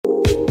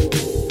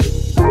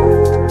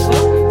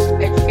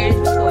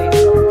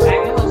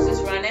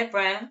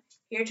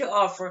here to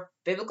offer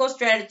biblical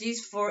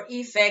strategies for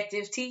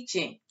effective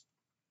teaching.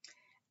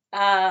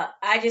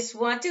 I just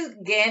want to,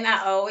 again,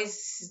 I always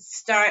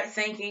start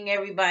thanking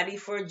everybody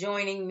for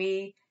joining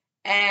me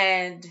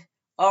and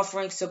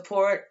offering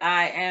support.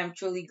 I am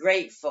truly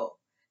grateful.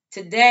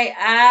 Today,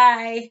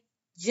 I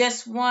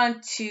just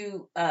want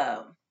to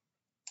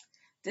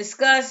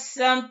discuss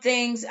some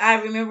things.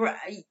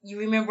 You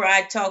remember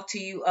I talked to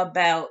you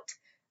about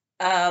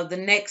the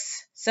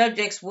next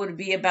subjects would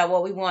be about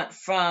what we want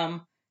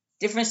from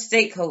different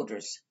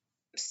stakeholders.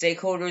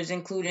 Stakeholders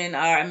including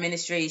our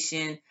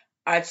administration,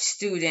 our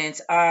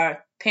students,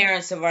 our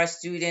parents of our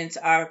students,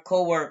 our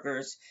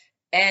coworkers.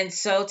 And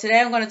so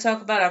today I'm going to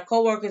talk about our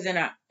coworkers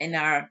in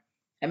our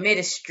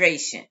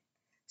administration.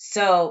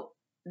 So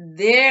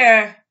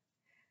there,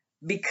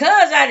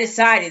 because I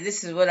decided,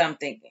 this is what I'm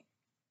thinking.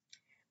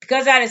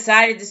 Because I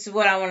decided this is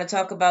what I want to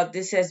talk about,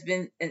 this has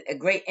been a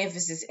great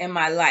emphasis in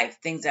my life,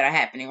 things that are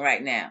happening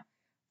right now.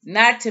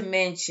 Not to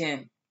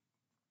mention,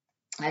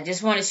 I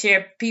just want to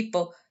share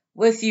people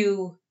with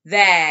you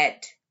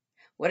that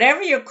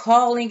whatever your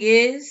calling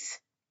is,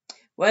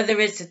 whether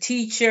it's a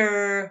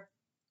teacher,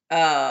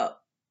 uh,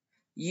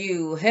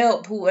 you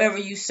help whoever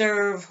you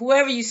serve,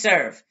 whatever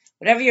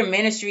your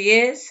ministry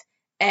is,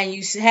 and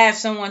you have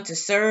someone to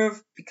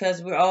serve,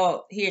 because we're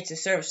all here to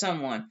serve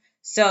someone.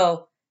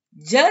 So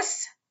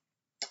just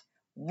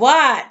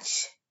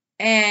watch.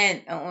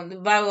 And the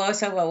Bible always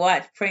talks about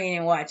watch, praying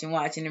and watching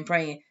and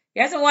praying.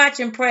 You have to watch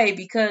and pray,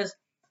 because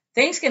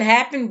things can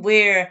happen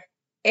where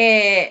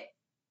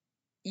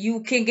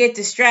you can get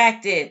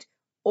distracted,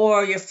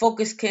 or your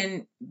focus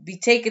can be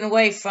taken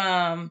away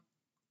from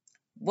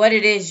what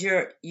it is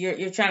you're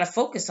trying to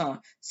focus on.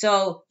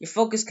 So your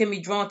focus can be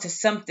drawn to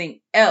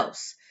something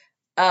else.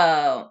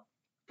 Uh,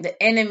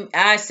 the enemy,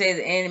 I say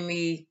the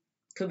enemy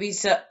could be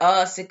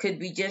us. It could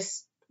be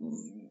just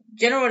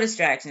general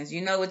distractions.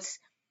 It's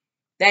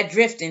that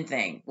drifting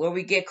thing where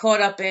we get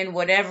caught up in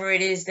whatever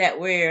it is that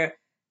we're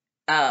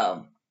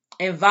um,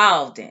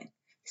 involved in.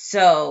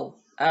 So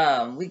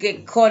we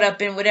get caught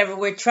up in whatever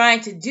we're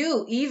trying to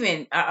do,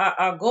 even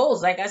our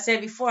goals. Like I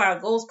said before, our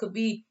goals could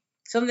be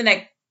something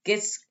that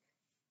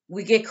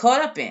we get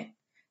caught up in,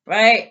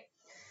 right?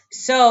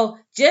 So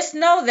just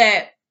know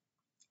that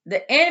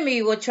the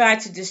enemy will try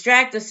to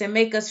distract us and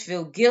make us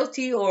feel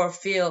guilty, or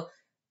feel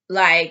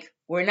like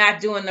we're not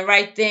doing the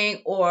right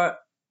thing, or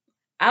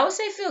I would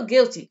say feel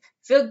guilty.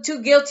 Feel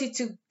too guilty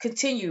to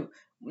continue,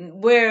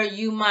 where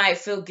you might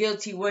feel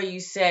guilty, where you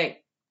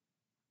say,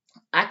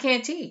 I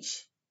can't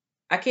teach.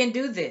 I can't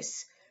do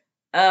this.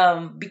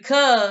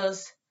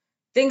 Because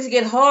things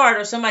get hard,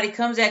 or somebody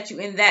comes at you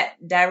in that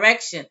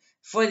direction.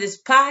 For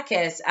this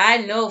podcast, I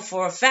know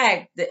for a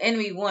fact the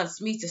enemy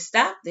wants me to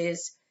stop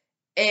this,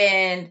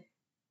 and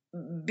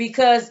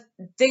because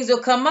things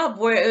will come up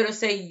where it'll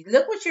say,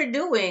 look what you're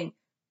doing.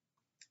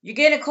 You're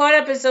getting caught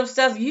up in some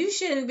stuff you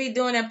shouldn't be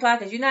doing in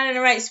podcast. You're not in the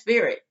right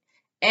spirit.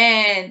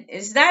 And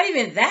it's not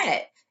even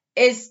that.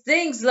 It's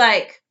things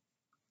like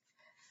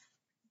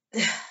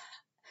the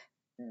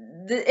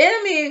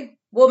enemy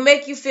will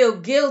make you feel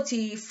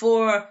guilty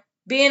for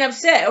being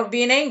upset or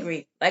being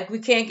angry. Like, we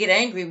can't get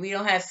angry. We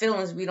don't have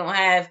feelings. We don't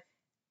have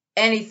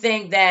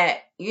anything that,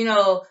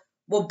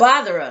 will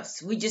bother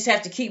us. We just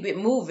have to keep it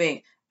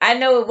moving. I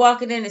know it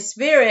walking in the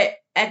spirit.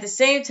 At the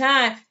same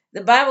time,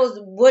 the Bible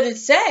wouldn't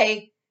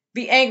say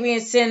be angry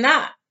and sin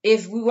not,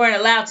 if we weren't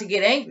allowed to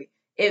get angry.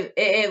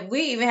 If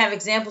we even have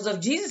examples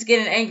of Jesus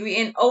getting angry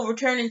and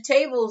overturning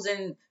tables,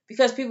 and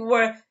because people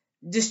were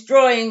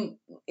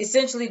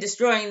essentially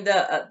destroying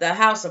the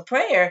house of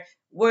prayer,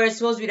 where it's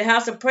supposed to be the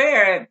house of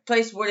prayer, a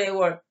place where they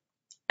were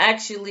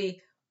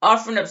actually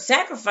offering up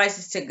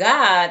sacrifices to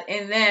God,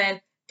 and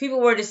then people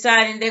were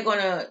deciding they're going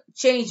to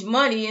change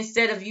money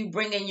instead of you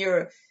bringing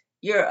your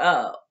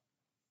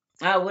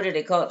what do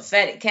they call it,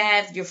 fatted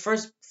calf, your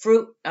first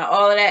fruit,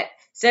 all of that.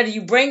 Instead of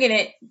you bringing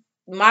it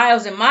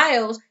miles and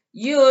miles,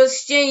 you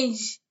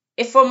exchange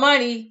it for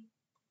money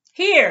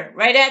here,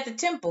 right at the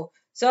temple.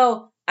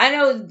 So I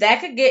know that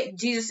could get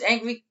Jesus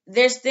angry.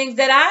 There's things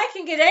that I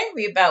can get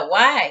angry about.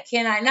 Why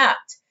can I not?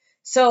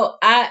 So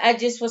I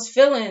just was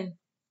feeling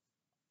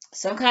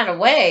some kind of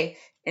way.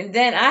 And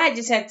then I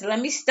just had to let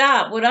me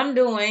stop what I'm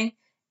doing.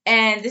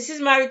 And this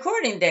is my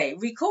recording day.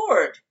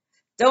 Record.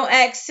 Don't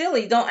act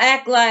silly. Don't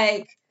act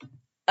like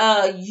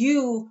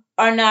you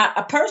are not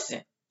a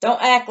person.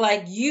 Don't act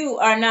like you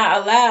are not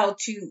allowed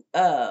to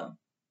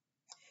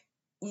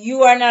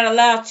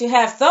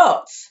have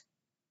thoughts.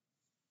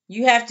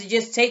 You have to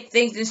just take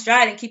things in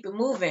stride and keep it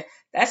moving.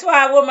 That's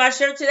why I wore my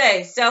shirt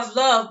today. Self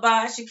Love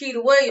by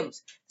Shakita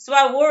Williams. That's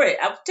why I wore it.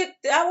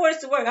 I wore it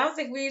to work. I don't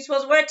think we were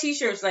supposed to wear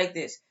t-shirts like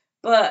this.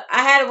 But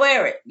I had to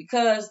wear it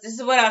because this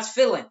is what I was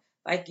feeling.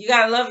 Like, you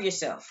gotta love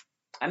yourself.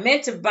 I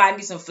meant to buy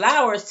me some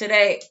flowers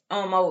today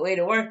on my way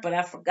to work, but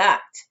I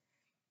forgot.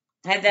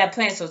 I had that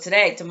planned, so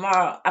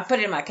tomorrow, I put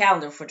it in my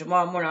calendar for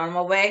tomorrow morning on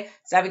my way,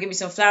 so I would get me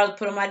some flowers to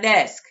put on my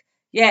desk.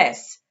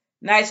 Yes,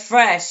 nice,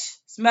 fresh,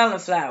 smelling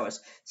flowers.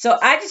 So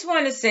I just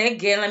wanted to say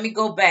again, let me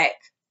go back.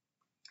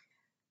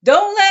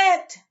 Don't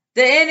let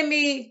the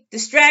enemy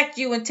distract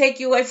you and take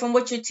you away from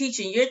what you're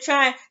teaching. You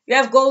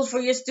have goals for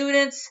your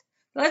students.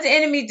 Don't let the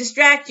enemy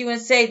distract you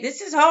and say,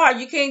 this is hard.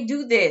 You can't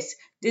do this.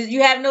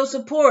 You have no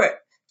support.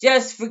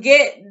 Just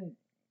forget,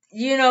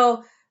 you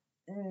know,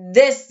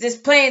 this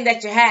plan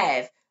that you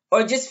have,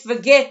 or just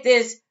forget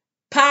this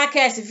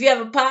podcast. If you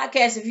have a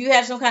podcast, if you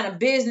have some kind of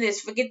business,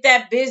 forget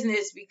that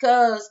business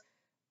because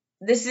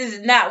this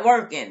is not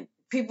working.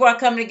 People are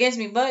coming against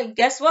me. But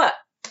guess what?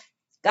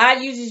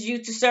 God uses you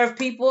to serve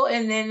people,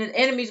 and then the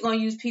enemy's going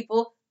to use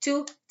people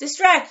to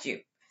distract you.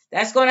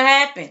 That's going to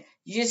happen.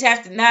 You just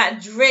have to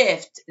not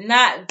drift,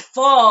 not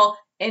fall,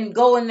 and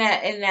go in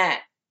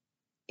that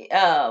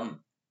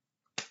um,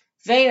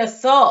 vein of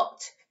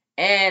thought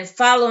and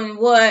following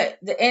what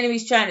the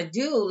enemy's trying to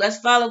do. Let's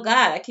follow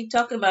God. I keep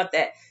talking about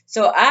that.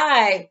 So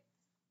the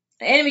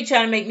enemy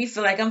trying to make me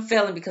feel like I'm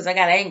failing because I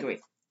got angry.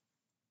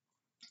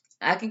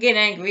 I can get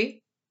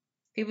angry.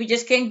 People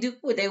just can't do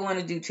what they want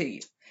to do to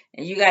you.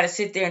 And you got to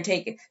sit there and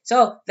take it.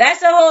 So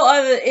that's a whole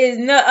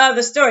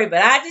other story.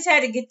 But I just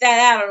had to get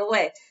that out of the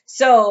way.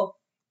 So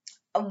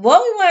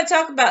what we want to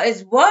talk about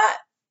is what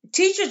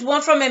teachers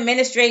want from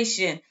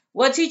administration,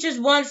 what teachers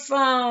want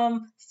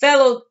from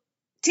fellow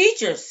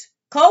teachers,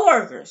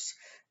 coworkers.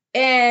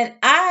 And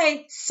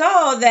I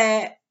saw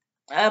that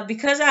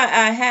because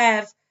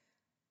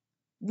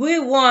we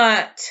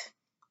want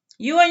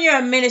you and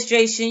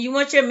you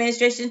want your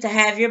administration to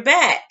have your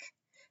back,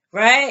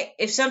 right?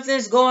 If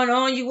something's going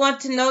on, you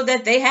want to know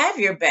that they have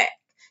your back.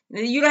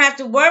 You don't have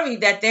to worry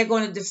that they're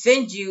going to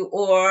defend you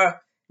or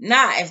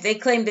not. If they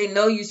claim they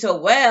know you so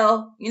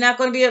well, you're not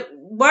going to be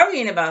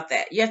worrying about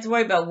that. You have to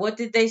worry about what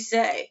did they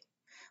say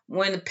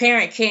when the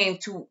parent came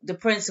to the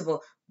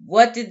principal.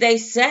 What did they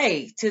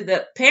say to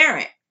the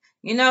parent?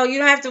 You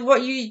don't have to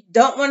worry. You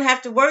don't want to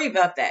have to worry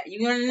about that.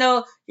 You want to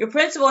know your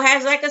principal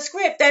has like a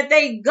script that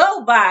they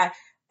go by.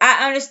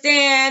 I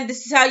understand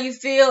this is how you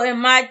feel, and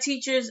my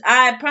teachers,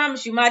 I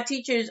promise you, my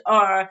teachers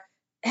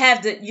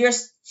have your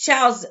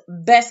child's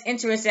best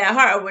interest at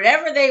heart, or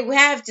whatever they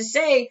have to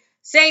say.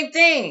 Same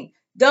thing.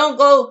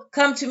 Don't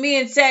come to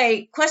me and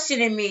say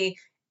questioning me.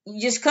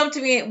 You just come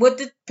to me with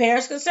the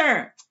parent's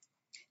concern.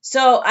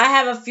 So I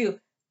have a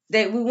few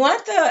that we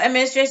want the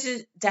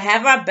administration to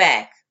have our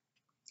back.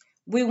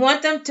 We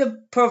want them to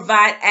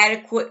provide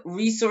adequate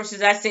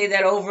resources. I say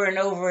that over and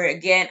over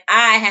again.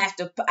 I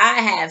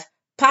have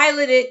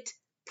piloted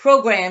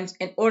programs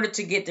in order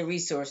to get the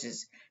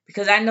resources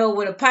because I know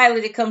with a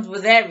pilot it comes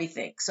with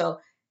everything. So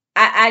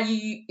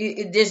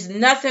there's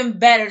nothing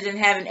better than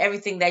having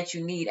everything that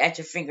you need at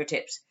your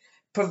fingertips.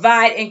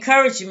 Provide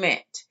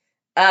encouragement.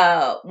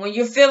 When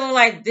you're feeling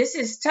like this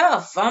is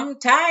tough, I'm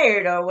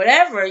tired or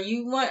whatever,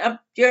 you want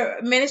your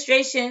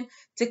administration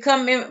to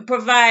come and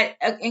provide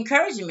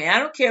encouragement. I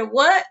don't care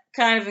what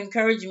kind of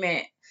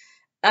encouragement.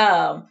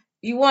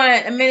 You want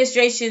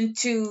administration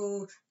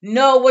to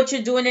know what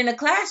you're doing in the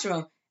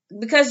classroom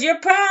because you're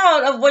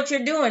proud of what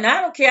you're doing. I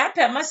don't care. I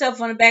pat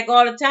myself on the back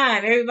all the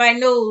time. Everybody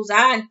knows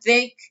I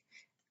think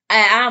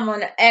I'm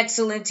an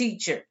excellent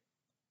teacher.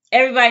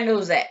 Everybody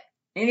knows that.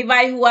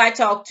 Anybody who I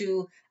talk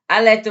to,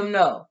 I let them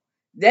know.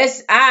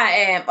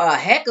 I am a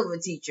heck of a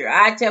teacher.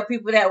 I tell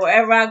people that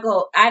wherever I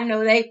go. I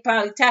know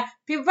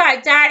people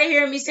probably tired of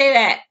hearing me say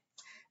that.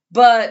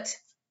 But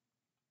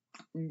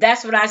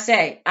that's what I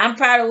say. I'm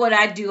proud of what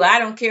I do. I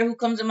don't care who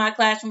comes in my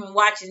classroom and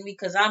watches me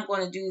because I'm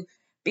going to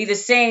be the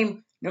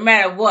same no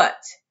matter what.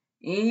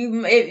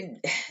 I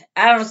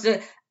don't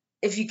know.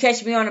 If you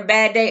catch me on a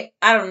bad day,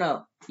 I don't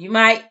know. You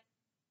might.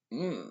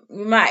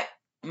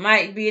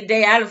 Might be a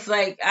day I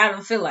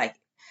don't feel like it.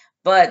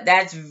 But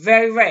that's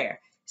very rare.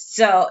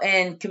 So,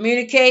 and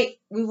communicate.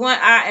 We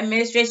want our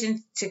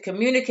administration to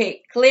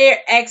communicate clear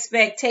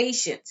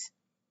expectations.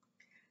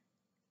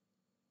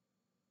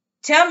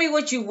 Tell me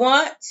what you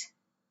want,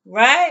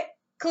 right?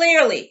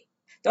 Clearly.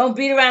 Don't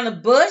beat around the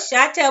bush.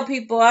 I tell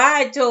people,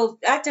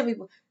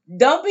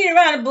 don't beat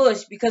around the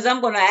bush because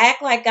I'm going to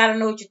act like I don't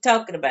know what you're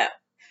talking about.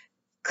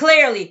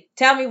 Clearly,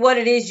 tell me what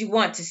it is you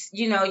want to,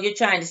 you're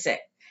trying to say.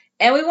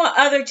 And we want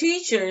other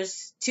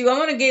teachers to, I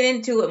want to get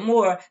into it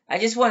more. I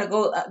just want to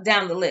go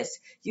down the list.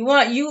 You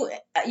want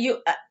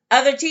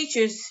other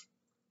teachers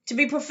to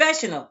be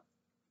professional.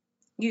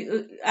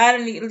 I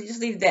don't need,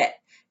 just leave that.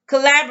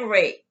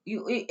 Collaborate.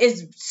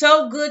 It's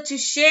so good to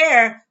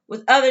share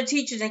with other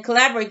teachers and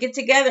collaborate. Get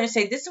together and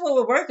say, this is what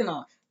we're working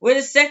on. We're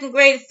the second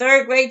grade,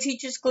 third grade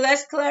teachers.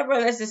 Let's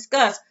collaborate. Let's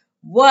discuss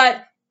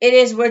what it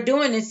is we're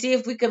doing and see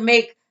if we can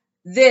make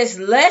this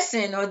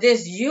lesson or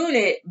this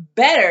unit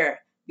better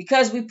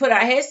because we put our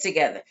heads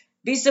together.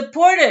 Be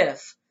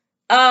supportive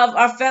of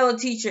our fellow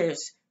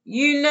teachers.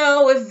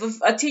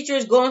 If a teacher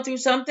is going through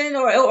something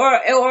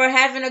or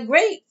having a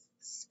great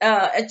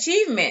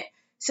achievement,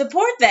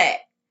 support that.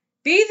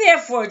 Be there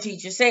for a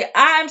teacher. Say,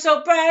 I'm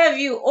so proud of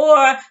you,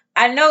 or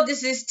I know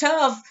this is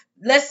tough.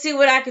 Let's see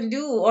what I can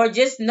do, or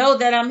just know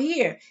that I'm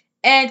here.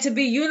 And to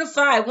be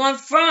unified, one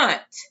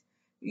front.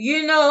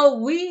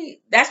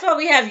 That's why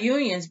we have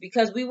unions,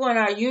 because we want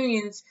our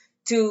unions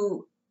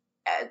to,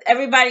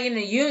 everybody in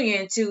the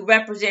union to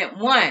represent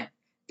one.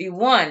 be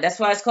one. That's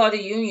why it's called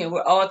a union.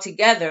 We're all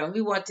together, and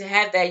we want to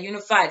have that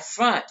unified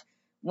front.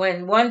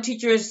 When one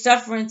teacher is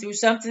suffering through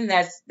something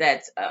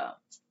that's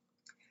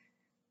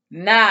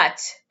not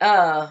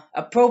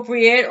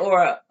appropriate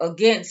or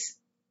against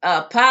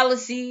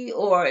policy,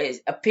 or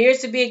it appears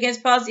to be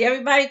against policy,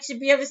 everybody should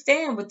be able to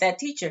stand with that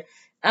teacher.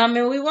 And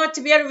we want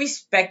to be able to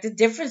respect the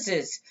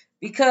differences,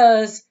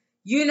 because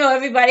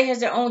everybody has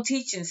their own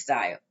teaching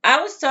style.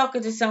 I was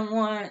talking to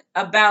someone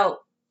about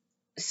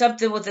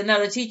something with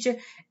another teacher,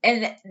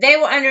 and they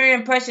were under the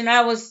impression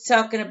I was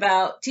talking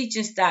about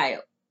teaching style.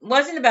 It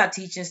wasn't about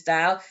teaching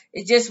style.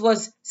 It just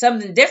was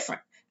something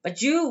different. But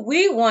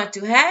we want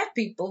to have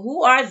people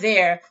who are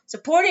there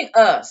supporting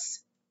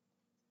us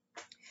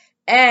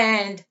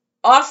and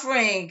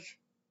offering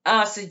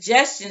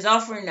suggestions,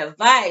 offering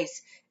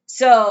advice.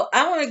 So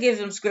I want to give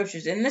them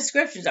scriptures, and the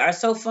scriptures are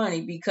so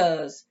funny,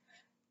 because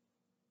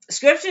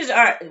scriptures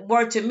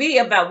were to me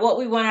about what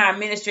we want our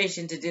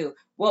administration to do,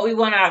 what we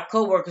want our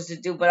coworkers to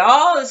do. But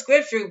all the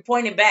scripture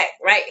pointed back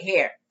right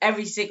here,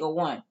 every single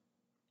one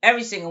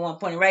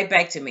pointing right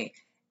back to me.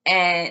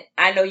 And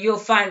I know you'll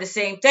find the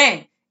same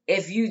thing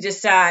if you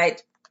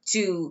decide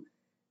to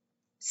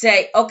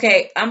say,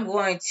 okay, I'm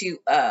going to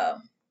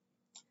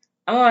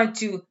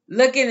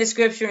look in the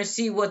scripture and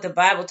see what the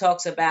Bible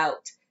talks about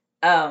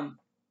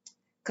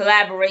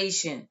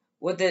collaboration,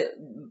 what the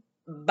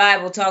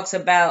Bible talks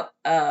about.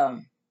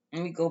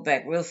 Let me go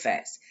back real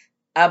fast,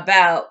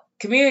 about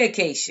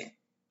communication,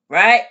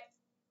 right?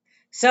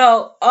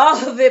 So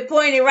all of it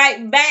pointed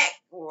right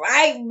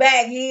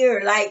back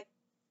here. Like,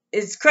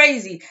 it's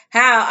crazy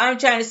how I'm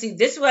trying to see,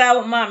 this is what I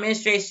want my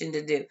administration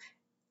to do.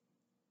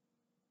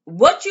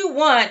 What you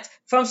want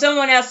from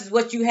someone else is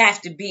what you have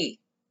to be.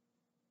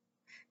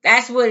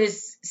 That's what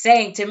it's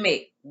saying to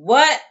me.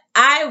 What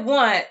I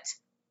want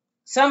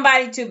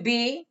somebody to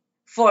be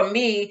for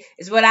me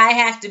is what I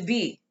have to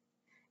be.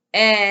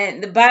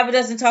 And the Bible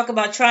doesn't talk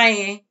about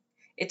trying.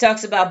 It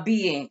talks about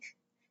being.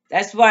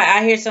 That's why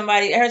I heard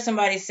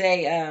somebody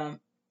say,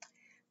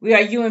 we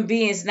are human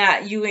beings,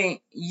 not human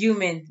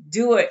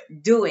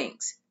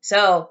doings.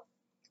 So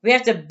we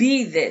have to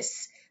be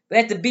this. We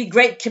have to be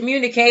great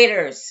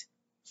communicators.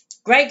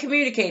 Great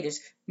communicators.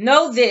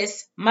 Know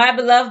this, my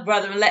beloved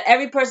brethren, let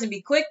every person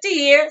be quick to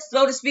hear,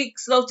 slow to speak,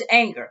 slow to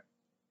anger.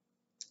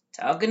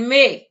 Talking to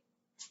me.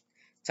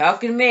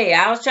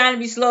 I was trying to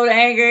be slow to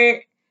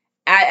anger.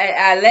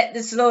 I let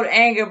the slow to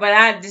anger, but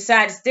I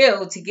decided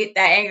still to get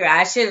that anger.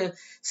 I should have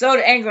slow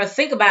to anger and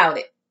think about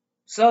it.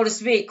 Slow to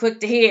speak,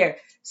 quick to hear.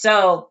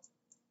 So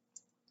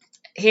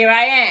here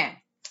I am,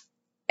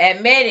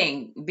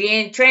 admitting,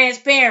 being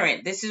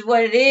transparent. This is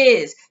what it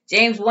is.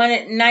 James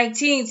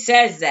 1:19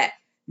 says that.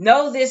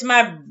 Know this,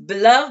 my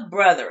beloved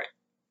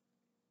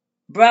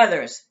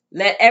brothers,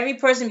 let every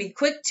person be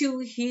quick to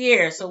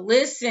hear. So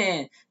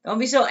listen. Don't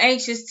be so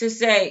anxious to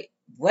say,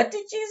 what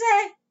did you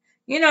say?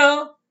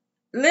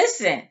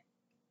 Listen.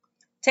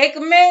 Take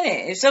a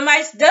minute. If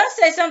somebody does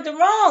say something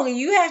wrong and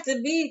you have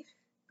to be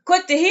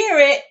quick to hear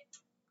it,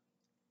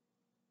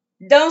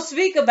 don't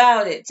speak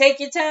about it.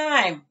 Take your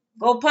time.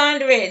 Go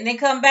ponder it and then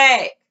come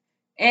back.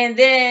 And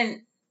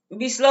then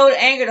be slow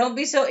to anger. Don't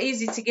be so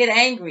easy to get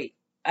angry.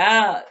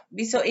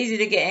 Be so easy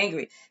to get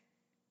angry.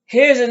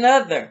 Here's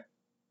another.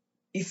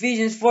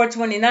 Ephesians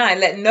 4:29.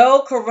 Let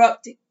no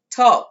corrupt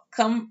talk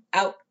come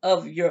out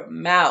of your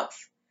mouth,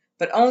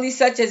 but only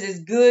such as is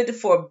good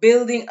for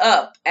building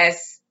up,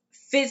 as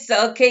fits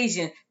the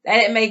occasion,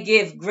 that it may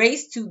give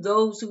grace to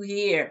those who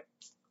hear.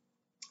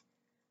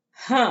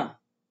 You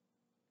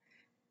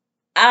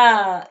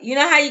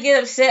know how you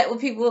get upset with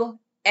people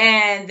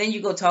and then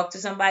you go talk to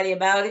somebody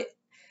about it?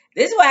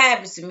 This is what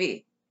happens to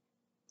me.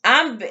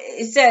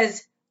 It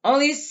says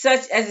only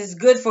such as is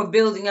good for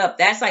building up.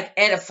 That's like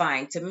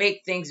edifying, to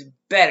make things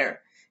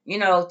better.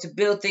 To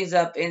build things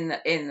up in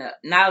the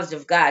knowledge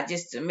of God,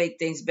 just to make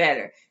things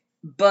better.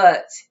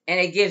 And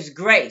it gives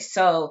grace.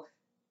 So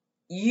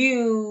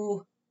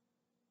you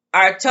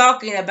are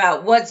talking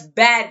about what's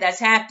bad that's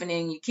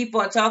happening. You keep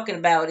on talking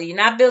about it. You're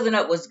not building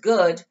up what's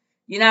good.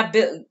 You're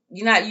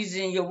not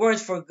using your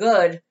words for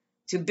good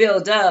to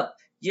build up.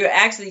 You're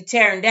actually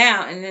tearing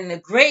down. And then the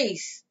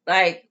grace,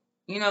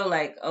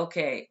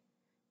 okay,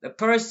 the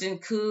person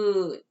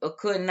could or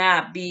could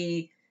not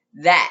be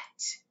that.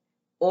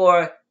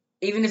 Or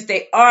even if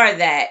they are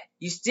that,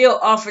 you still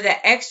offer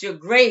that extra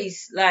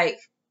grace. Like,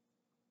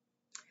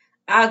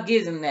 I'll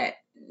give them that.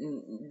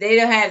 They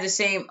don't have the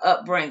same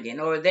upbringing,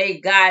 or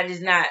God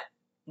is not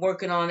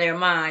working on their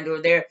mind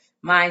or their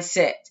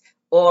mindset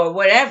or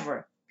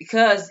whatever,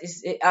 because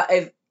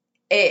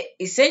it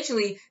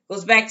essentially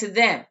goes back to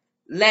them.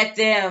 Let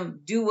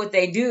them do what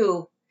they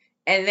do,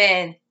 and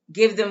then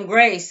give them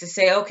grace to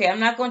say, okay, I'm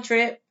not going to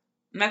trip.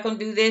 I'm not going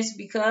to do this,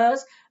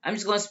 because I'm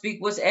just going to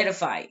speak what's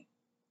edifying.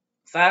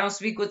 If I don't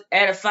speak what's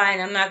edifying,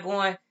 I'm not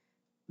going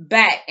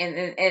back.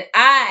 And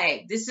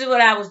this is what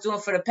I was doing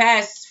for the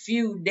past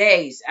few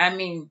days. I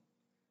mean,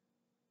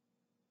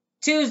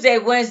 Tuesday,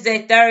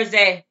 Wednesday,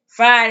 Thursday,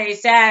 Friday,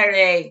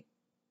 Saturday,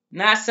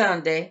 not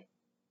Sunday,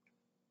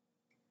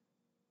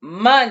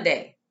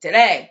 Monday,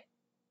 today,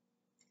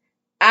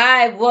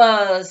 I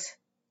was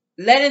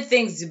letting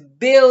things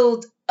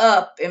build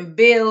up and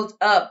build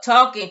up,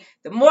 talking.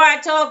 The more I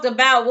talked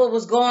about what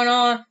was going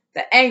on,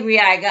 the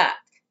angrier I got.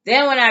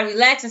 Then when I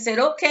relaxed and said,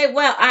 okay,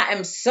 well, I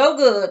am so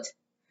good.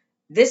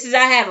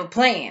 I have a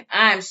plan.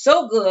 I am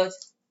so good.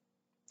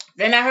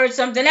 Then I heard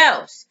something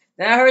else.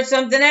 Then I heard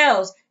something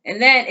else.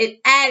 And then it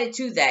added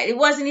to that. It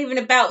wasn't even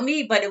about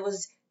me, but it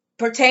was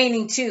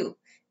pertaining to.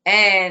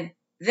 And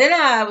then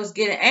I was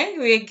getting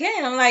angry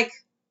again. I'm like,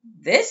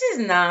 this is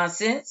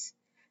nonsense.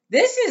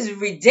 This is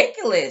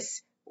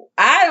ridiculous.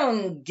 I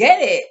don't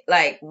get it.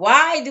 Like,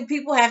 why do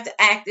people have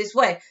to act this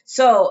way?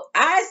 So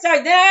then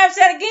I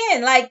upset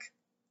again. Like,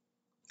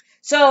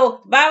 so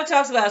the Bible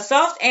talks about a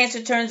soft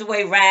answer turns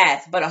away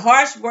wrath, but a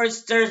harsh word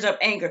stirs up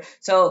anger.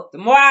 So the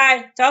more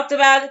I talked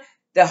about it,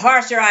 the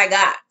harsher I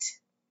got.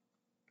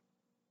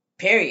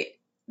 Period.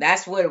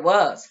 That's what it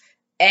was.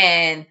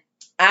 And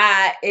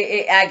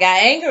I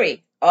got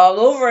angry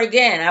all over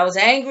again. I was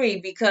angry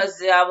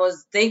because I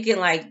was thinking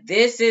like,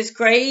 this is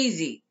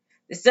crazy.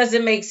 This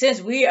doesn't make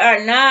sense. We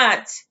are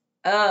not,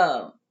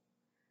 I'm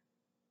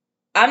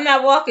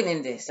not walking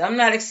in this. I'm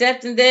not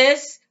accepting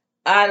this.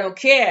 I don't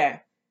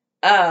care.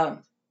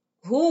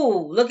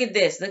 Look at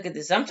this. Look at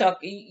this. I'm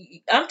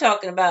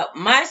talking about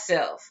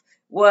myself.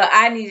 Well,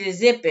 I need to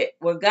zip it.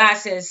 Where God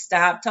says,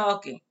 stop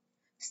talking.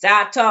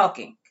 Stop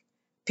talking.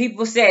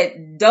 People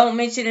said, don't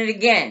mention it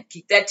again.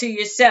 Keep that to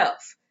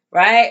yourself,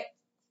 right?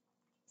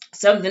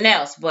 Something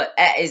else, but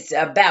it's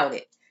about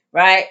it,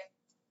 right?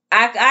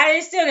 I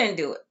still didn't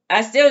do it.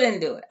 I still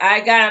didn't do it.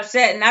 I got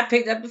upset and I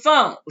picked up the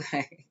phone.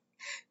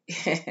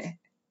 Hey,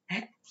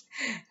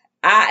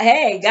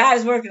 God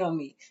is working on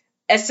me.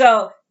 And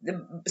so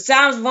the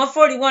Psalms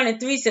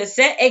 141:3 says,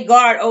 set a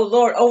guard, O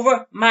Lord,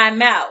 over my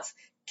mouth.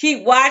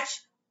 Keep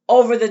watch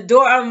over the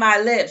door of my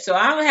lips. So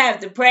I'm going to have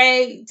to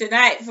pray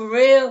tonight for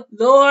real.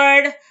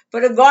 Lord,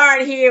 put a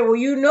guard here where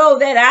you know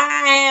that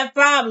I have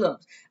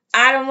problems.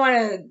 I don't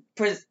want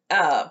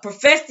to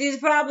profess these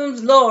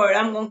problems. Lord,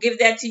 I'm going to give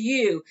that to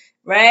you,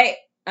 right?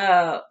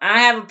 I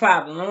have a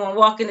problem. I'm going to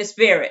walk in the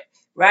spirit,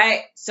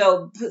 right?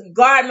 So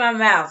guard my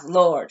mouth,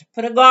 Lord.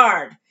 Put a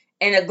guard.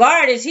 And a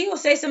guard is, he will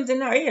say something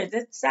in our ears.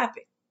 Stop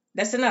it.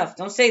 That's enough.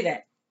 Don't say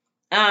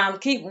that.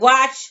 Keep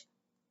watch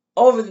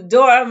over the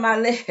door of my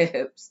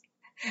lips.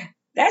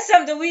 That's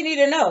something we need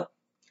to know.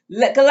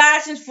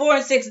 Colossians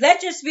 4:6.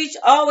 Let your speech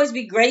always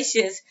be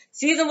gracious,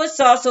 seasoned with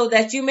salt, so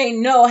that you may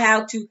know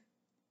how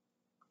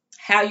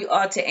you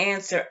ought to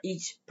answer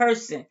each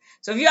person.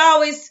 So if you're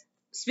always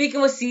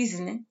speaking with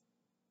seasoning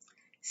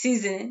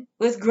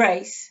with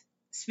grace,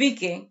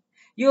 speaking,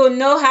 you'll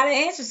know how to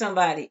answer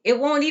somebody. It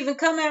won't even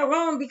come out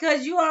wrong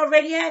because you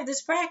already have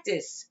this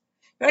practice.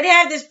 You already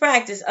have this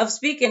practice of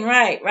speaking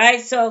right?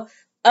 So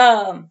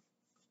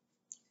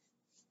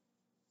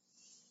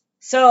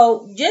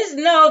just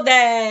know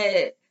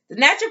that the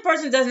natural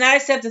person does not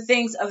accept the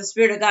things of the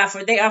Spirit of God,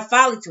 for they are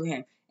folly to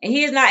him. And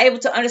he is not able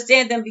to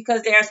understand them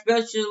because they are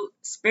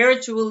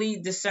spiritually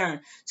discerned.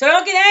 So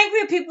don't get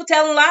angry at people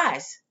telling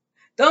lies.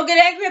 Don't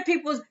get angry at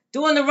people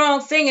doing the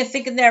wrong thing and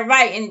thinking they're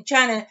right and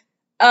trying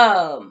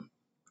to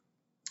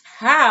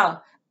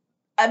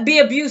be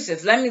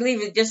abusive. Let me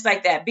leave it just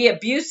like that. Be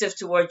abusive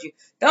towards you.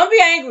 Don't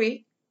be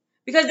angry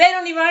because they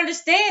don't even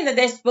understand that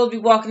they're supposed to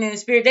be walking in the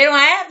Spirit. They don't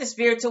have the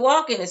Spirit to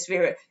walk in the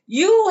Spirit.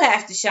 You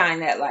have to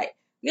shine that light.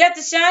 You have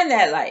to shine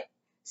that light.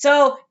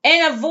 So,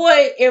 and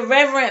avoid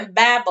irreverent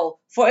babble,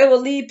 for it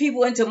will lead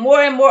people into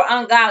more and more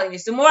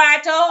ungodliness. The more I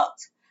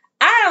talked,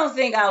 I don't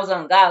think I was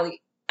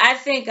ungodly. I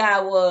think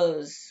I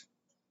was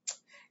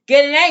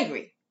getting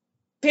angry.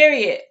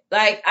 Period.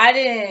 Like, I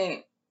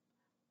didn't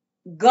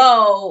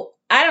go,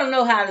 I don't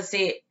know how to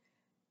say it.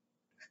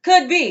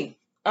 Could be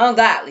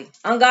ungodly.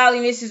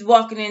 Ungodliness is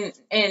walking in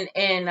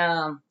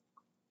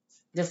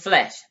the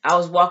flesh. I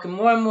was walking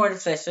more and more in the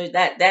flesh. So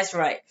that's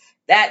right.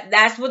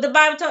 That's what the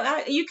Bible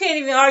talks. You can't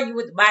even argue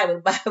with the Bible.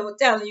 The Bible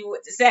telling you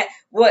what to say,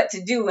 what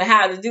to do, and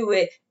how to do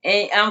it.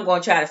 And I'm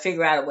going to try to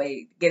figure out a way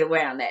to get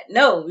around that.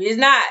 No, it's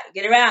not.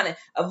 Get around it.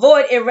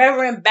 Avoid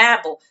irreverent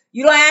babble.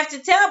 You don't have to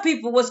tell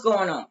people what's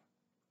going on.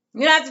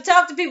 You don't have to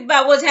talk to people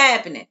about what's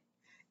happening.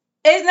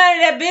 It's none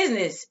of their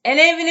business. And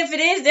even if it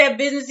is their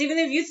business, even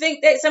if you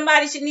think that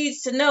somebody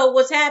needs to know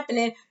what's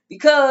happening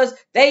because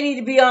they need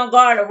to be on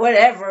guard or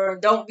whatever,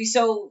 don't be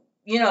so,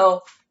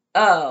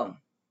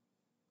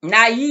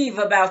 naive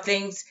about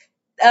things.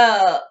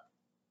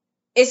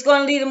 It's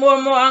going to lead to more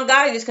and more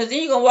ungodliness because then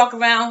you're going to walk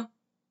around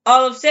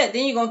all upset.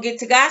 Then you're going to get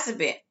to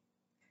gossiping.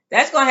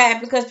 That's going to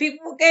happen because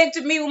people came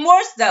to me with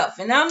more stuff.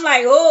 And I'm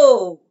like,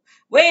 oh,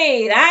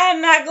 wait, I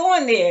am not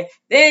going there.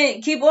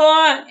 Then keep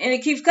on and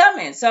it keeps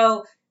coming.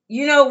 So, we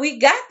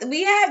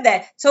have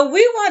that. So we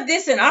want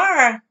this in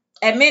our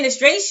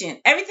administration.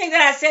 Everything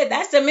that I said,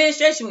 that's the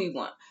administration we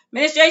want.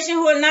 Administration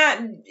who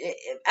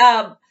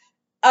are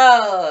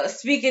not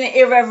speaking in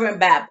irreverent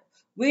babble.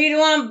 We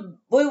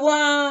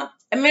want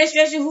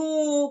administration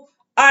who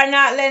are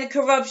not letting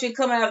corruption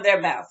come out of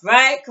their mouth,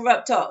 right?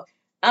 Corrupt talk.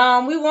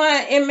 We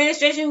want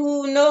administration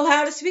who know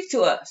how to speak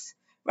to us,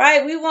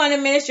 right? We want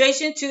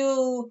administration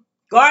to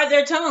guard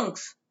their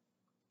tongues.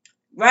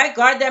 right?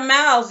 Guard their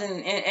mouths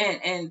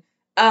and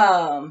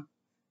um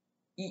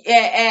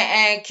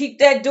and keep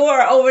that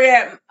door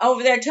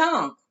over their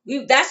tongue.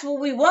 That's what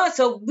we want.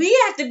 So we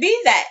have to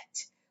be that.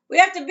 We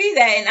have to be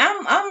that. And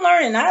I'm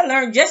learning. I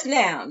learned just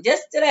now,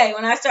 just today,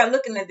 when I started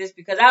looking at this,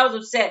 because I was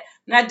upset.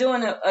 I'm not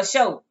doing a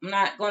show. I'm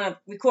not going to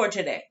record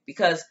today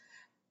because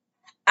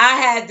I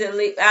had to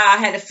leave. I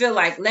had to feel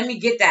like, let me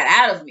get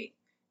that out of me.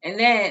 And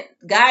then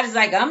God is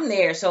like, I'm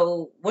there.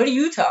 So what are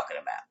you talking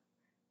about?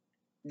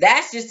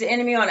 That's just the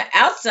enemy on the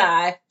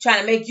outside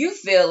trying to make you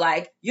feel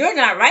like you're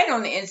not right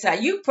on the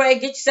inside. You pray,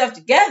 get yourself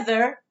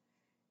together,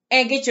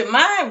 and get your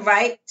mind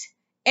right,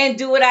 and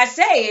do what I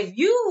say. If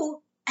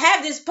you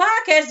have this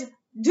podcast,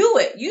 do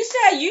it. You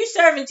say you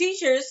serving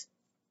teachers,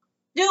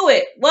 do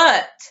it.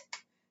 What?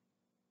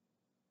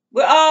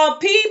 We're all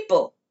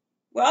people.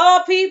 We're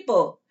all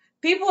people.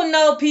 People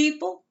know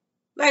people.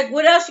 Like,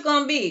 what else you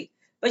gonna be?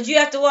 But you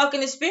have to walk in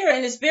the spirit,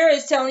 and the spirit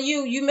is telling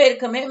you, you made a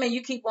commitment,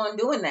 you keep on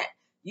doing that.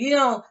 You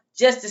don't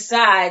just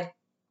decide,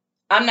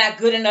 I'm not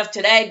good enough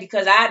today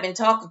because I've been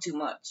talking too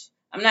much.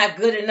 I'm not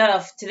good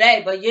enough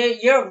today, but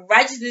your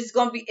righteousness is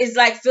gonna be, is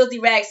like filthy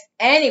rags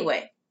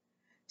anyway.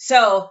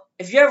 So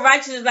if your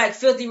righteousness is like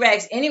filthy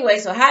rags anyway,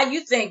 so how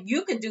you think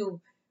you can do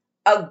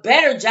a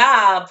better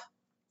job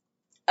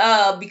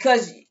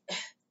because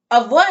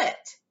of what?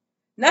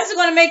 Nothing's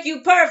gonna make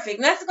you perfect.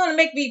 Nothing's gonna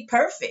make me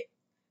perfect.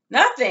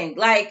 Nothing.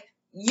 Like,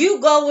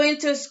 you go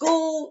into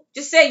school,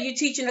 just say you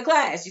teaching a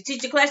class. You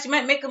teach a class, you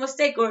might make a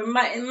mistake, or it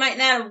might not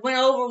have went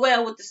over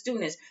well with the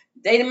students.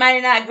 They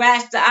might not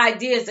grasp the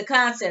ideas, the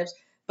concepts.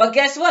 But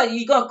guess what?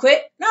 You gonna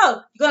quit?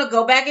 No, you're gonna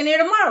go back in there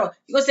tomorrow.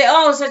 You're gonna say,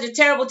 "Oh, I'm such a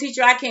terrible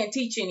teacher, I can't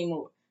teach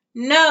anymore."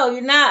 No,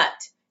 you're not.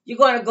 You're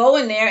gonna go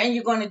in there and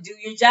you're gonna do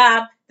your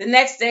job the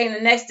next day and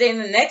the next day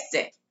and the next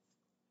day.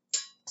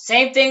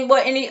 Same thing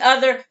with any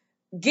other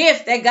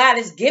gift that God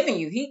has given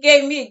you. He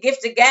gave me a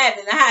gift of gab,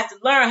 and I had to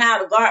learn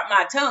how to guard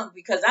my tongue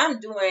because I'm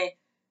doing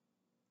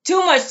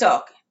too much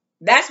talking.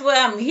 That's what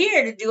I'm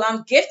here to do.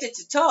 I'm gifted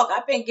to talk.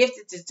 I've been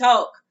gifted to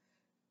talk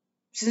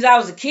since I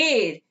was a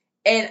kid.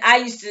 And I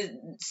used to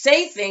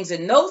say things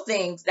and know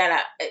things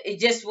that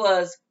it just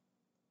was,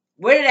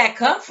 where did that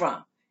come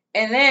from?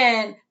 And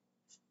then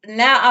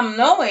now I'm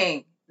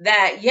knowing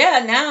that,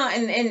 yeah, now,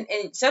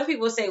 and some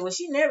people say, well,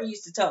 she never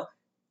used to talk.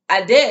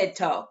 I did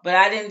talk, but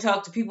I didn't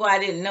talk to people I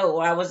didn't know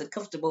or I wasn't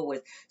comfortable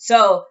with.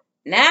 So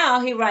now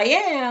here I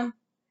am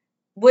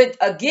with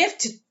a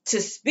gift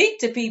to speak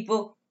to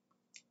people,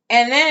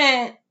 and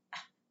then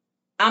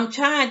I'm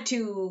trying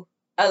to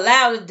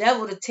allow the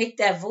devil to take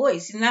that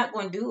voice. He's not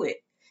going to do it.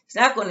 He's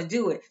not going to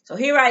do it. So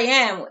here I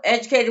am,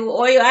 educated with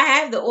oil. I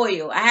have the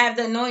oil. I have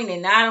the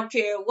anointing. Now I don't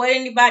care what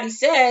anybody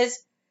says.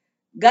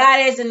 God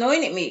has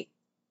anointed me.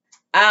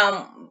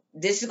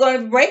 This is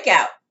going to break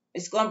out.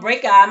 It's going to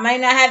break out. I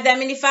might not have that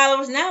many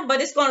followers now, but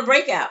it's going to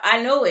break out.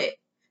 I know it.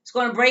 It's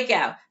going to break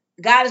out.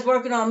 God is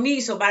working on me.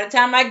 So by the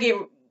time I get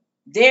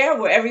there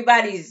where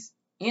everybody's,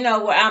 where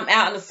I'm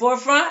out in the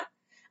forefront,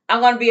 I'm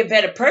going to be a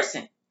better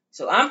person.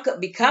 So I'm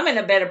becoming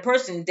a better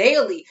person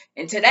daily.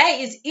 And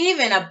today is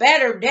even a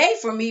better day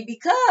for me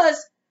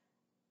because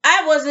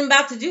I wasn't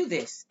about to do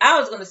this. I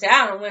was going to say,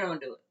 I don't know when I'm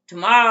going to do it.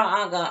 Tomorrow,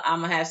 I'm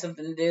going to have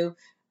something to do.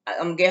 I'm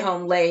going to get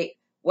home late.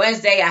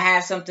 Wednesday, I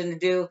have something to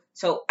do.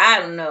 So I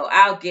don't know.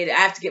 I'll get it.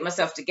 I have to get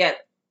myself together.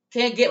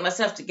 Can't get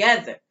myself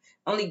together.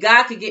 Only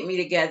God could get me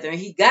together. And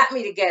he got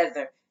me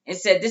together and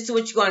said, this is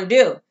what you're going to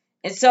do.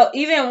 And so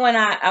even when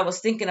I was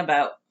thinking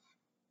about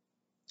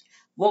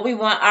what we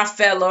want our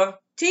fellow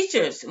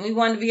teachers, and we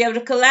want to be able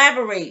to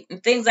collaborate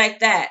and things like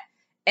that.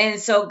 And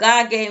so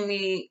God gave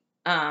me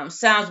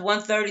Psalms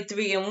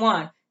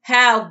 133:1.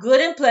 How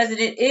good and pleasant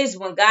it is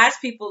when God's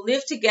people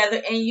live together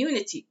in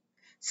unity.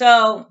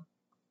 So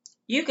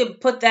you can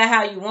put that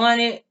how you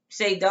want it.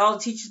 Say all the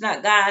teachers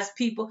not God's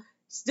people.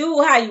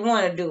 Do how you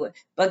want to do it.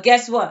 But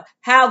guess what?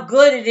 How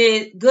good it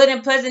is, good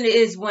and pleasant it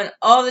is when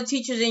all the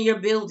teachers in your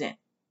building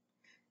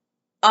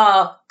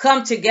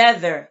come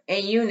together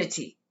in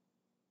unity.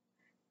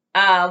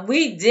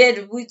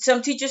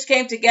 Some teachers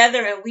came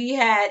together and we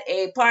had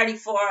a party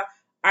for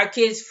our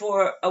kids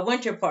for a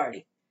winter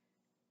party.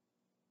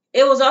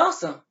 It was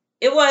awesome.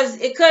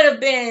 It could have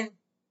been,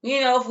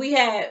 if we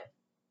had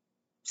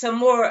some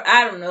more,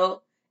 I don't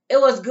know. It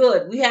was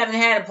good. We haven't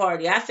had a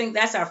party. I think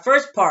that's our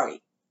first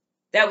party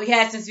that we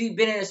had since we've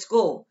been in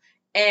school.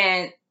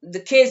 And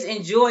the kids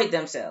enjoyed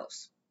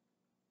themselves.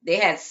 They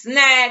had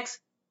snacks.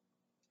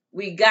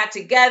 We got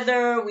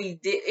together.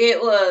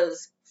 It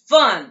was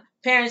fun.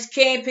 Parents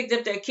came, picked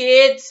up their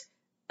kids.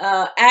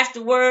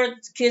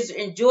 Afterwards, kids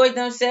enjoyed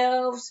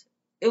themselves.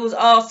 It was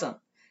awesome.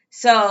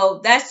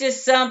 So that's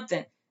just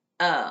something.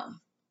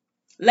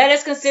 Let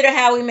us consider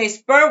how we may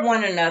spur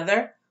one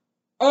another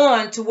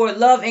on toward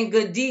love and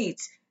good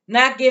deeds,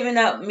 not giving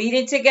up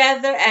meeting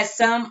together as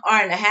some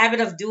are in the habit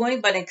of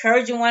doing, but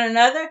encouraging one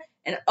another,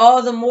 and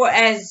all the more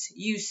as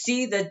you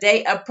see the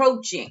day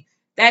approaching.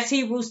 That's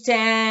Hebrews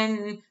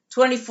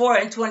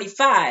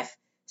 10:24-25.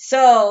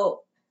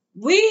 So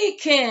we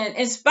can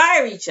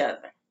inspire each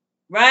other,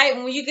 right?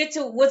 When you get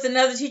to with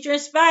another teacher,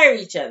 inspire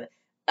each other.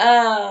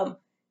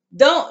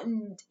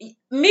 Don't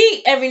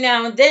meet every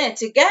now and then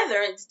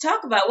together and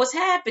talk about what's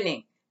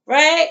happening,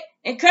 right?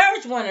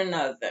 Encourage one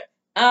another.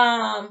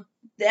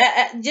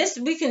 That just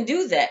we can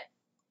do that.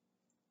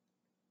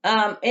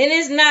 It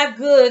is not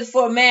good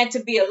for a man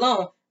to be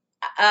alone.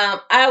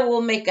 I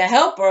will make a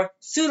helper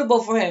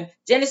suitable for him.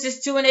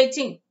 Genesis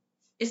 2:18.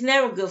 It's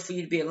never good for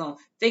you to be alone.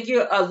 Think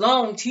you're a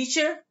lone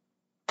teacher?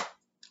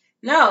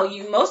 No,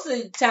 you most of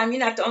the time you're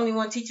not the only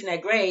one teaching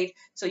that grade.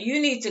 So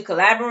you need to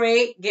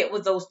collaborate, get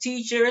with those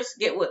teachers,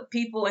 get with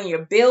people in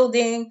your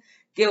building,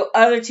 get with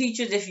other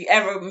teachers if you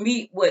ever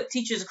meet with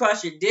teachers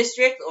across your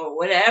district or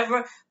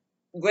whatever,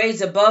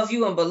 grades above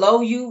you and below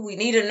you. We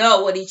need to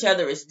know what each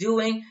other is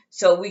doing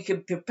so we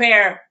can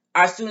prepare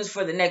our students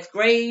for the next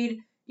grade,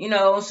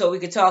 so we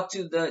can talk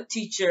to the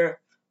teacher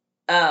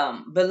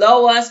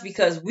below us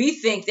because we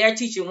think they're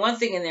teaching one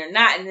thing and they're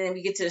not. And then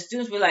we get to the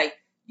students, we're like,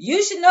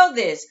 you should know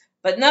this.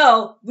 But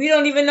no, we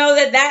don't even know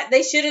that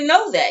they shouldn't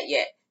know that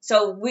yet.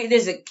 So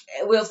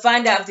we'll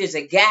find out if there's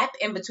a gap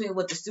in between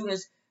what the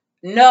students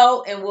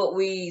know and what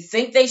we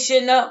think they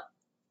should know.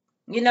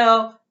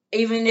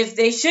 Even if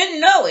they shouldn't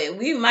know it,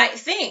 we might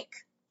think.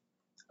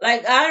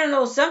 Like, I don't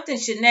know, something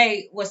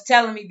Shanae was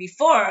telling me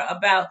before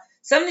about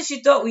something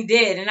she thought we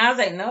did. And I was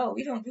like, no,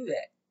 we don't do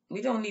that.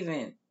 We don't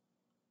even.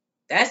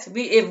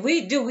 If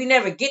we do, we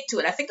never get to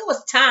it. I think it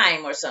was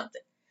time or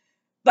something.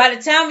 By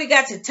the time we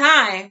got to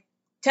time,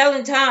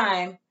 telling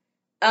time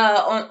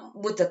on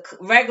with the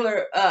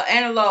regular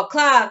analog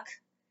clock,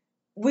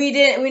 we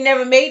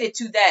never made it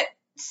to that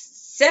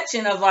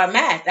section of our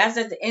math. That's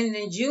at the end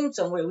in June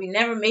somewhere. We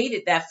never made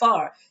it that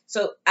far.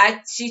 So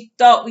she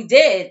thought we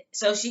did.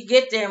 So she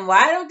get there, and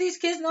why don't these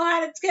kids know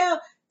how to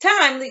tell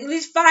time? At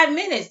least 5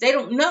 minutes. They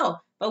don't know,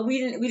 but we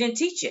didn't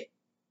teach it.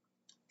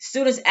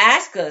 Students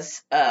ask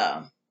us.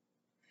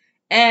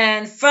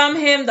 And from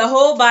him, the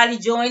whole body,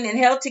 joined and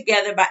held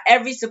together by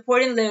every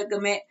supporting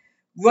ligament,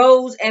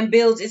 grows and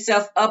builds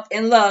itself up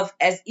in love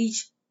as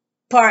each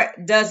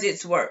part does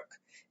its work.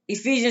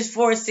 Ephesians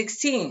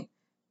 4:16.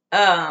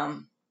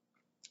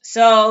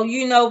 So,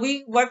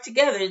 we work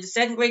together. The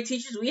second grade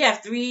teachers, we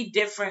have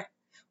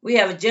we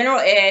have a general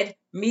ed,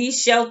 me,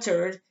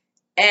 sheltered,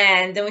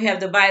 and then we have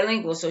the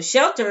bilingual. So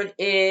sheltered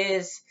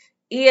is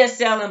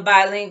ESL and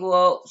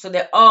bilingual, so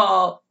they're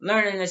all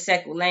learning the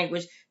second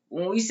language.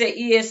 When we say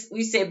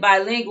we say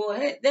bilingual,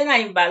 they're not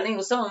even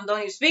bilingual. Some of them don't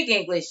even speak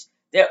English.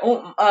 They're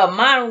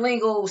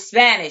monolingual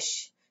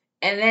Spanish.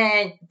 And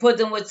then put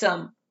them with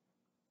some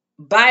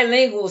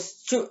bilingual,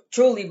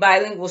 truly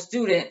bilingual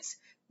students,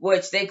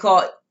 which they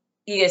call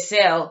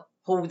ESL,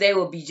 who they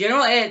will be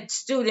general ed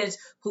students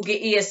who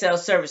get ESL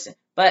servicing.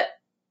 But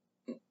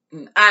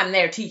I'm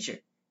their teacher.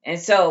 And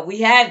so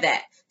we have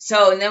that.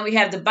 So, and then we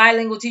have the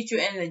bilingual teacher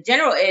and the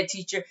general ed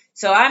teacher.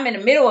 So I'm in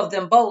the middle of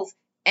them both.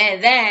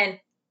 And then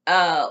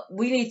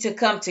we need to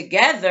come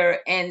together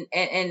and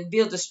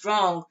build a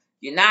strong,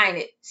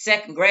 united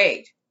second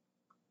grade,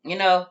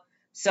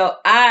 So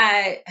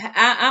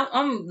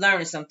I'm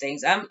learning some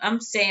things. I'm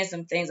saying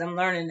some things. I'm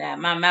learning that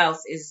my mouth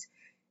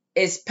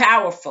is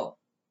powerful,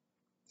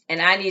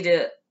 and I need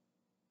to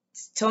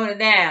tone it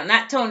down.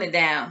 Not tone it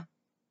down.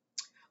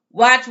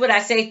 Watch what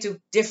I say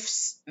to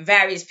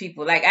various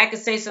people. Like, I could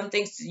say some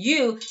things to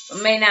you,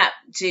 but may not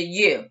to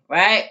you,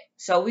 right?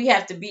 So we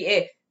have to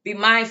be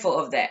mindful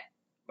of that.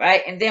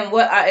 Right? And then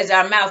what is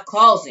our mouth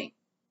causing?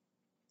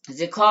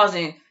 Is it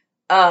causing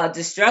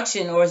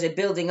destruction, or is it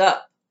building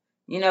up?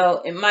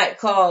 It might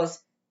cause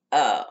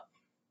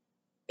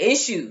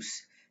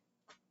issues.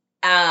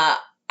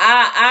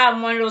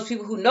 I'm one of those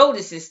people who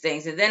notices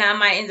things, and then I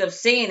might end up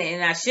saying it,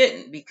 and I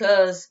shouldn't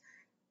because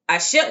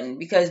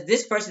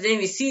this person didn't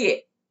even see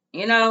it.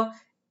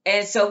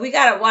 And so we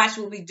got to watch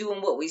what we do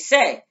and what we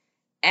say.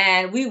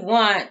 And we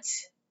want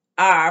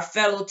our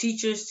fellow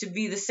teachers to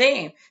be the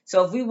same.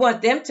 So if we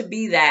want them to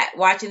be that,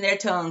 watching their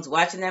tongues,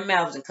 watching their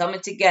mouths, and coming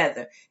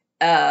together,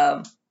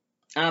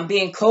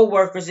 being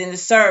co-workers in the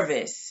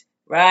service,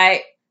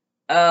 right?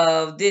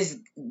 For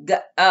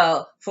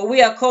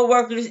we are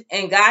co-workers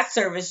in God's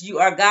service. You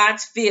are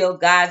God's field,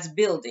 God's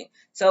building.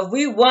 So if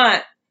we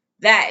want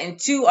that, and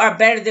two are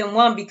better than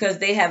one because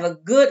they have a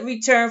good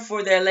return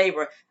for their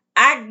labor.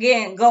 I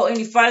can't go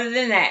any farther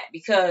than that,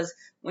 because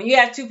when you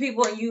have two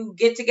people and you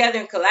get together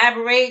and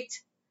collaborate,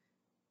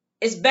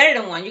 it's better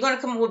than one. You're going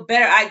to come up with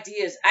better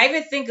ideas. I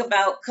even think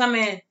about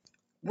coming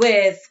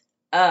with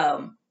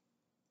to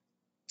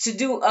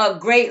do a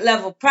grade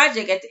level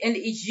project at the end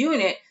of each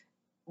unit,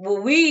 where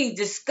we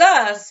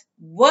discuss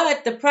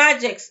what the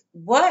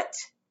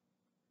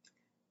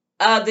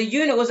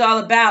unit was all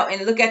about,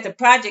 and look at the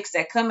projects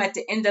that come at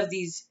the end of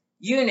these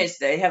units.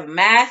 They have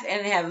math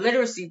and they have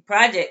literacy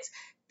projects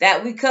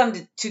that we come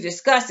to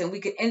discuss, and we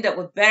could end up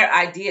with better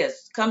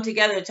ideas. Come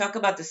together and talk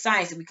about the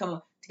science, and we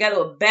come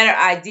together with better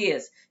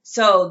ideas.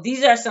 So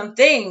these are some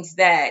things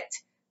that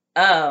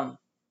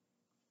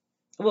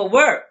will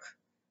work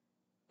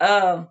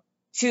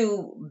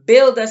to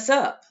build us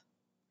up,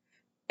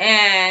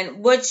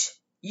 and which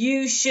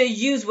you should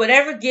use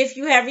whatever gift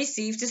you have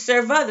received to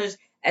serve others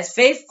as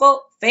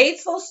faithful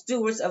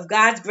stewards of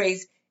God's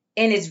grace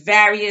in its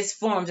various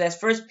forms.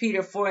 That's 1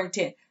 Peter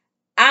 4:10.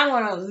 I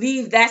want to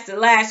leave. That's the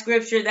last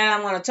scripture that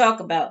I want to talk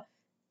about.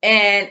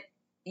 And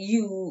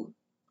you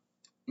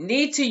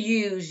need to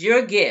use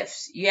your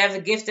gifts. You have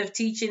a gift of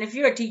teaching. If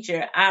you're a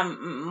teacher,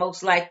 I'm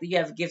most likely you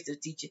have a gift of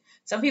teaching.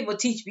 Some people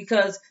teach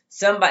because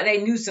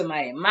they knew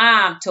somebody.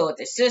 Mom taught,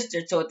 their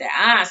sister taught, their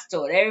aunts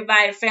taught.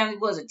 Everybody in the family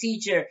was a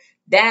teacher.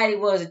 Daddy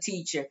was a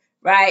teacher,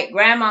 right?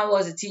 Grandma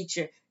was a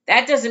teacher.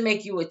 That doesn't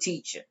make you a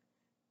teacher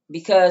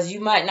because you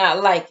might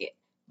not like it.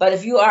 But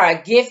if you are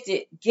a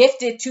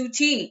gifted to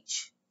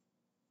teach,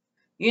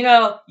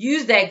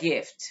 use that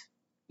gift.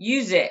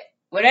 Use it.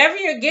 Whatever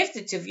you're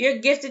gifted to. If you're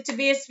gifted to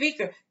be a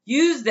speaker,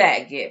 use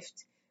that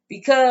gift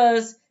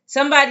because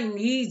somebody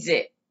needs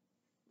it,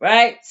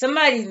 right?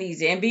 Somebody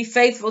needs it, and be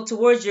faithful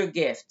towards your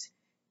gift.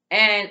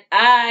 And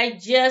I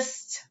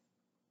just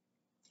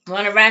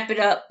want to wrap it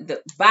up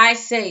by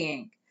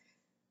saying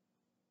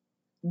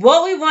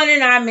what we want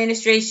in our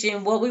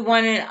administration, what we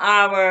want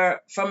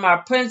from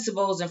our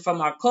principals and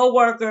from our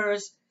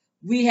coworkers,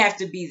 we have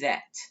to be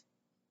that.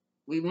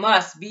 We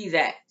must be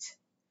that.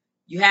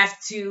 You have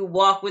to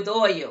walk with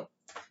oil.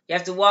 You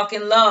have to walk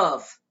in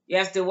love. You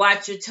have to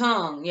watch your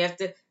tongue. You have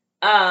to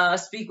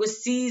speak with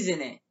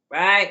seasoning,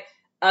 right?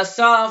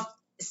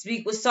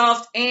 Speak with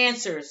soft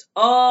answers.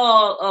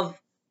 All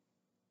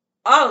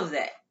of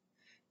that.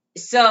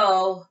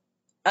 So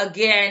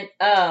again,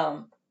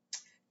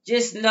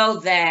 just know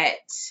that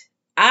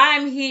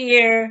I'm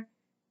here.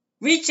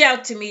 Reach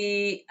out to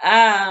me.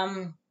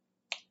 I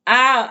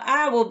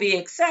will be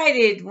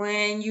excited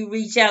when you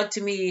reach out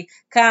to me.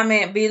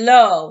 Comment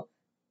below.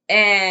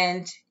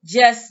 And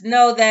just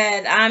know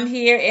that I'm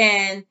here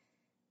and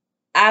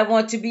I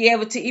want to be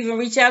able to even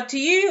reach out to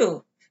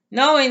you,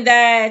 knowing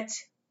that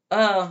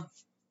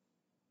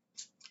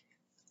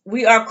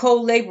we are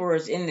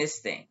co-laborers in this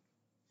thing.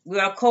 We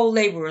are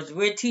co-laborers.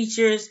 We're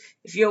teachers.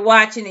 If you're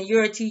watching and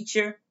you're a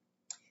teacher,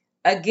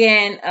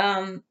 again,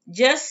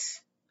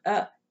 just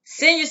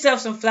send yourself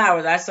some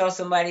flowers. I saw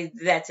somebody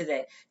do that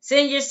today.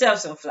 Send yourself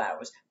some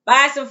flowers.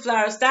 Buy some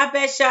flowers. Stop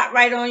at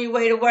ShopRite on your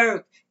way to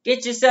work.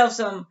 Get yourself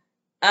some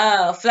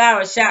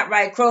flowers.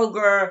 ShopRite,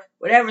 Kroger,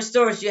 whatever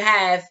stores you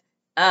have.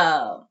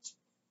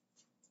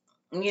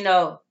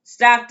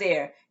 Stop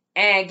there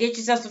and get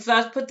yourself some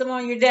flowers. Put them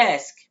on your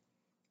desk.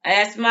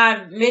 That's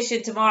my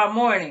mission tomorrow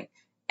morning.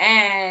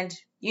 And,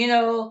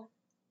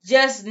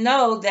 just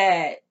know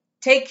that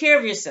take care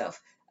of yourself.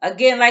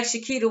 Again, like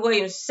Shakita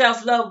Williams,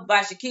 Self-Love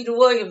by Shakita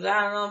Williams.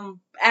 I don't know, I'm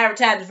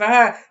advertising for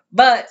her.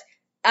 But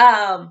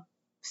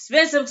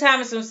spend some time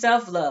with some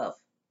self-love.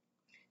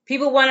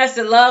 People want us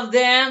to love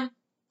them.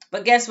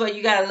 But guess what?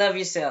 You got to love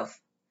yourself.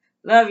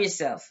 Love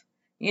yourself.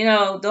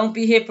 Don't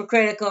be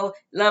hypocritical.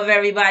 Love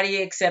everybody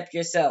except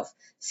yourself.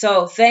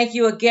 So thank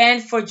you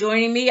again for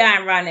joining me.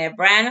 I'm Ronette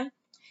Branham,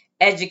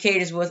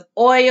 Educators with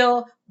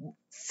Oil.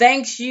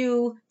 Thanks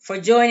you for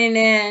joining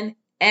in.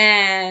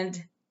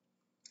 And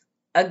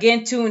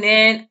again, tune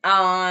in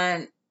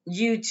on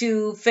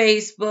YouTube,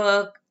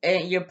 Facebook,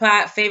 and your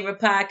favorite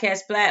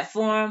podcast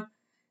platform.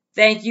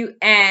 Thank you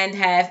and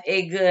have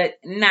a good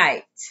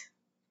night.